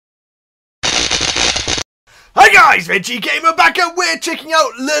Hi guys, Veggie Gamer back and we're checking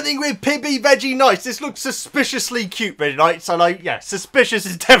out Learning with Pibby VEGGIEKNIGHTS. This looks suspiciously cute, VEGGIEKNIGHTS. So like, yeah, suspicious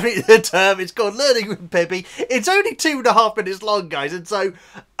is definitely the term. It's called Learning with Pibby. It's only 2.5 minutes long, guys, and so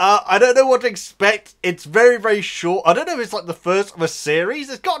I don't know what to expect. It's very, very short. I don't know if it's like the first of a series.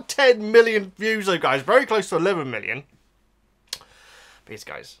 It's got 10 million views though, guys. Very close to 11 million. Please,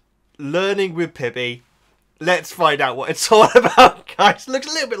 guys. Learning with Pibby. Let's find out what it's all about, guys. Looks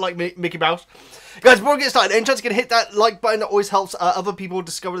a little bit like Mickey Mouse. Guys, before we get started, any chance you can hit that like button, that always helps other people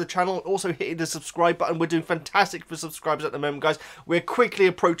discover the channel. Also hitting the subscribe button. We're doing fantastic for subscribers at the moment, guys. We're quickly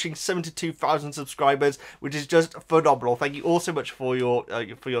approaching 72,000 subscribers, which is just phenomenal. Thank you all so much for your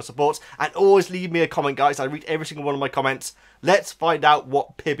supports. And always leave me a comment, guys. I read every single one of my comments. Let's find out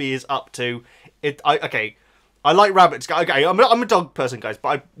what Pibby is up to. Okay. I like rabbits. Okay, I'm a dog person, guys, but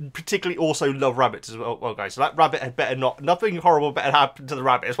I particularly also love rabbits as well, guys. So that rabbit had better not... Nothing horrible better happen to the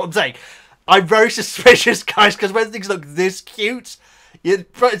rabbit, is what I'm saying. I'm very suspicious, guys, because when things look this cute,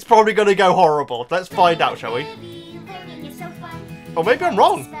 it's probably going to go horrible. Let's find out, shall we? Or maybe I'm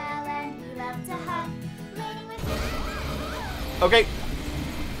wrong. Okay.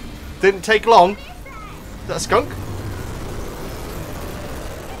 Didn't take long. Is that a skunk?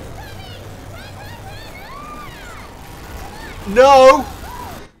 No!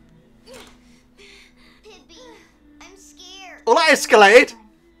 Pibby, I'm scared. Well, that escalated.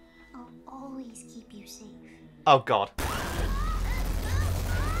 I'll always keep you safe. Oh, God.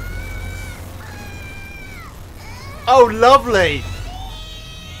 Oh, lovely.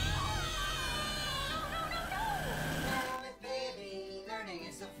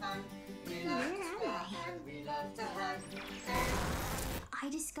 I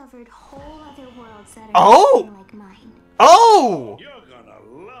discovered whole other worlds that are Oh! like mine. Oh! You're gonna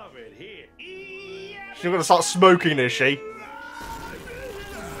love it here. She's gonna start smoking, is she?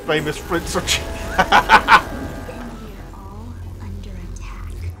 Famous Prince of... And we're all under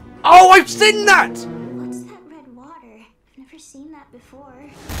attack. Oh, I've seen that! What's that red water? I've never seen that before.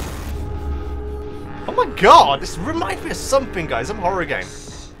 Oh my God, this reminds me of something, guys. Some horror game.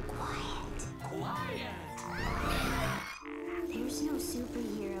 There's no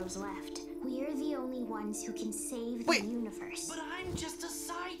superheroes left. We're the only ones who can save the universe. But I'm just a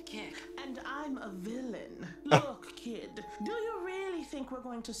sidekick, and I'm a villain. Look, kid, do you really think we're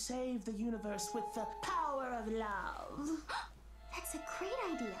going to save the universe with the power of love? That's a great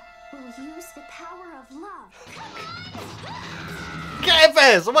idea. We'll use the power of love. Get it,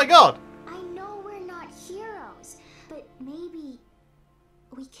 Fizz! Oh my God! I know we're not heroes, but maybe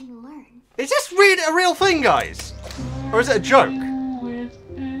we can learn. Is this really a real thing, guys? Or is it a joke?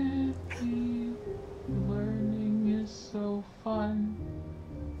 Learning is so fun.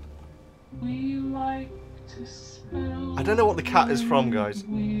 We like to smell. I don't know what the cat is from, guys.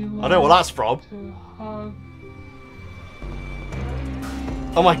 We I know what that's from. to hug.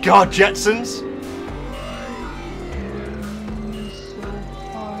 Oh my God, Jetsons!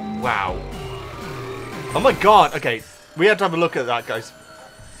 Wow. Oh my God, okay. We have to have a look at that, guys.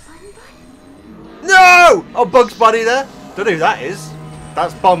 No! Oh, Bugs Bunny there. Don't know who that is.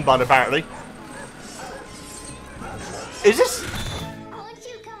 That's Bun Bun, apparently. Is this... Won't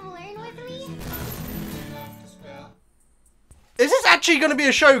you come learn with me? Is this actually going to be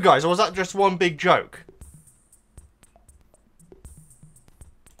a show, guys? Or was that just one big joke?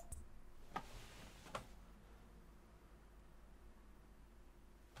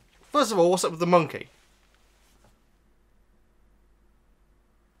 First of all, what's up with the monkey?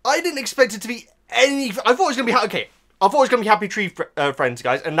 I didn't expect it to be any... I thought it was going to be... Okay. I thought it was going to be Happy Tree Friends,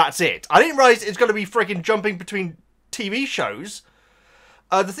 guys, and that's it. I didn't realize it's going to be freaking jumping between TV shows.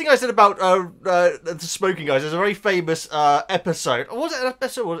 The thing I said about the smoking, guys, is a very famous episode. Or was it an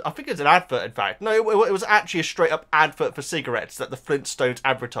episode? I think it's an advert, in fact. No, it was actually a straight-up advert for cigarettes that the Flintstones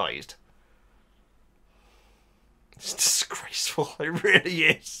advertised. It's disgraceful. It really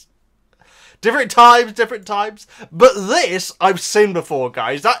is. Different times. But this, I've seen before,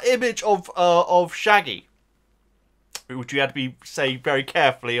 guys. That image of Shaggy, which you had to be say very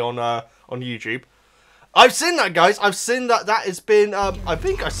carefully on YouTube. I've seen that, guys. I've seen that. That has been. I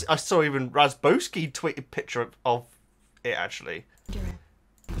think I saw even Razboski tweet a picture of it actually.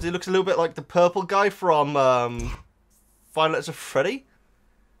 Because it looks a little bit like the purple guy from Five Nights at Freddy.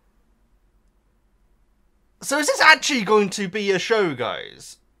 So is this actually going to be a show,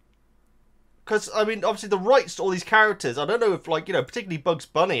 guys? Because, I mean, obviously the rights to all these characters, I don't know if, like, you know, particularly Bugs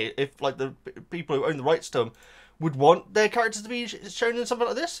Bunny, if, like, the people who own the rights to them would want their characters to be shown in something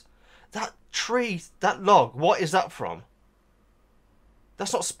like this. That tree, that log, what is that from?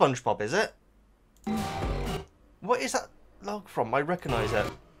 That's not SpongeBob, is it? What is that log from? I recognise it.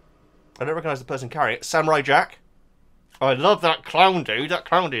 I don't recognise the person carrying it. Samurai Jack. Oh, I love that clown dude. That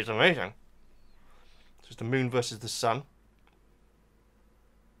clown dude is amazing. So it's the moon versus the sun.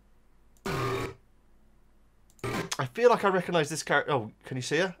 I feel like I recognise this character. Oh, can you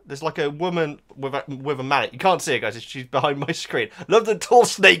see her? There's like a woman with a mallet. You can't see her, guys. She's behind my screen. Love the tall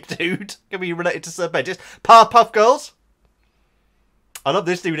snake dude. Can be related to Sir Benji's. Powerpuff Girls. I love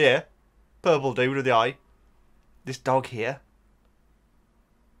this dude here. Purple dude with the eye. This dog here.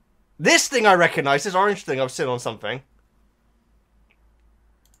 This thing I recognise. This orange thing I've seen on something.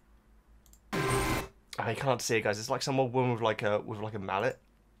 I can't see it, guys. It's like some old woman with like a mallet.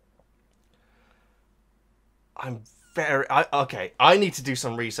 Okay, I need to do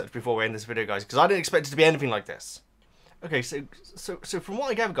some research before we end this video, guys, because I didn't expect it to be anything like this. Okay, so from what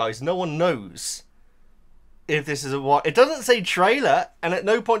I gather, guys, no one knows if this is a what. It doesn't say trailer, and at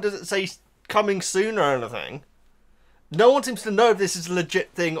no point does it say coming soon or anything. No one seems to know if this is a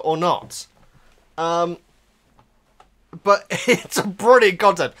legit thing or not. But it's a brilliant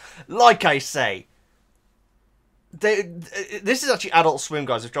concept. Like I say, this is actually Adult Swim,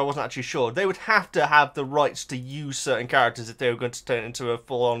 guys, which I wasn't actually sure. They would have to have the rights to use certain characters if they were going to turn it into a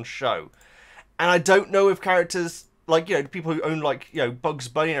full-on show. And I don't know if characters, like, you know, people who own, like, you know, Bugs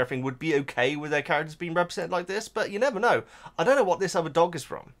Bunny and everything would be okay with their characters being represented like this, but you never know. I don't know what this other dog is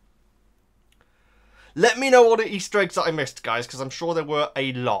from. Let me know all the Easter eggs that I missed, guys, because I'm sure there were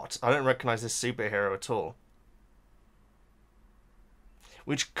a lot. I don't recognise this superhero at all.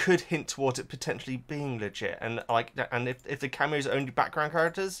 Which could hint towards it potentially being legit, and like, and if the cameos are only background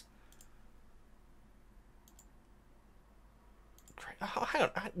characters, hang on,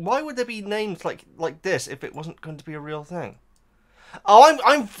 why would there be names like this if it wasn't going to be a real thing?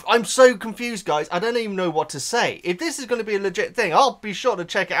 Oh, I'm so confused, guys. I don't even know what to say. If this is going to be a legit thing, I'll be sure to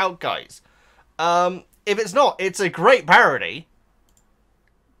check it out, guys. If it's not, it's a great parody,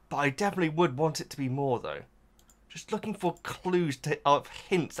 but I definitely would want it to be more, though. Just looking for clues of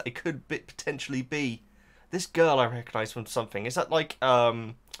hints that it could potentially be. This girl I recognise from something. Is that like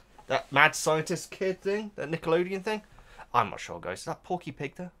that mad scientist kid thing? That Nickelodeon thing? I'm not sure, guys. Is that Porky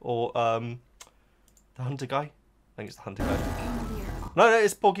Pig there? Or the Hunter guy? I think it's the Hunter guy. No,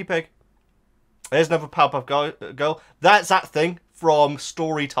 it's Porky Pig. There's another Powerpuff Girl. That's that thing from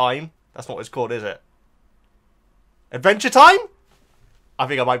Story Time. That's not what it's called, is it? Adventure Time? I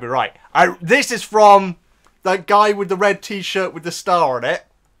think I might be right. This is from that guy with the red t-shirt with the star on it.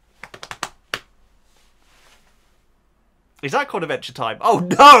 Is that called Adventure Time? Oh,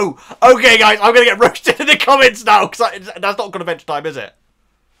 no! Okay, guys, I'm going to get roasted in the comments now, because that's not called Adventure Time, is it?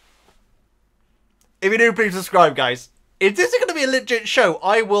 If you're new, please subscribe, guys. If this is going to be a legit show,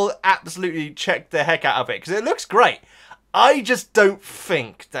 I will absolutely check the heck out of it, because it looks great. I just don't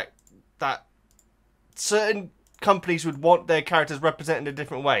think that certain companies would want their characters represented in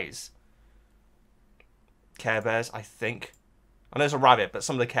different ways. Care Bears, I think. I know it's a rabbit, but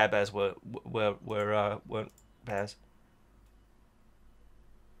some of the Care Bears weren't bears.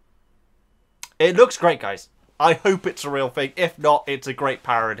 It looks great, guys. I hope it's a real thing. If not, it's a great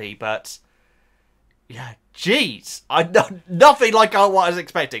parody. But yeah, jeez, nothing like what I was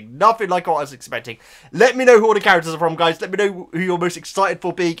expecting. Nothing like what I was expecting. Let me know who all the characters are from, guys. Let me know who you're most excited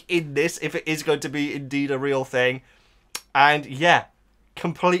for being in this, if it is going to be indeed a real thing. And yeah,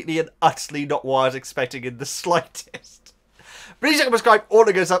 completely and utterly not what I was expecting in the slightest. Please subscribe, all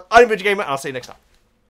the good stuff. I'm VEGGIEKNIGHTS, and I'll see you next time.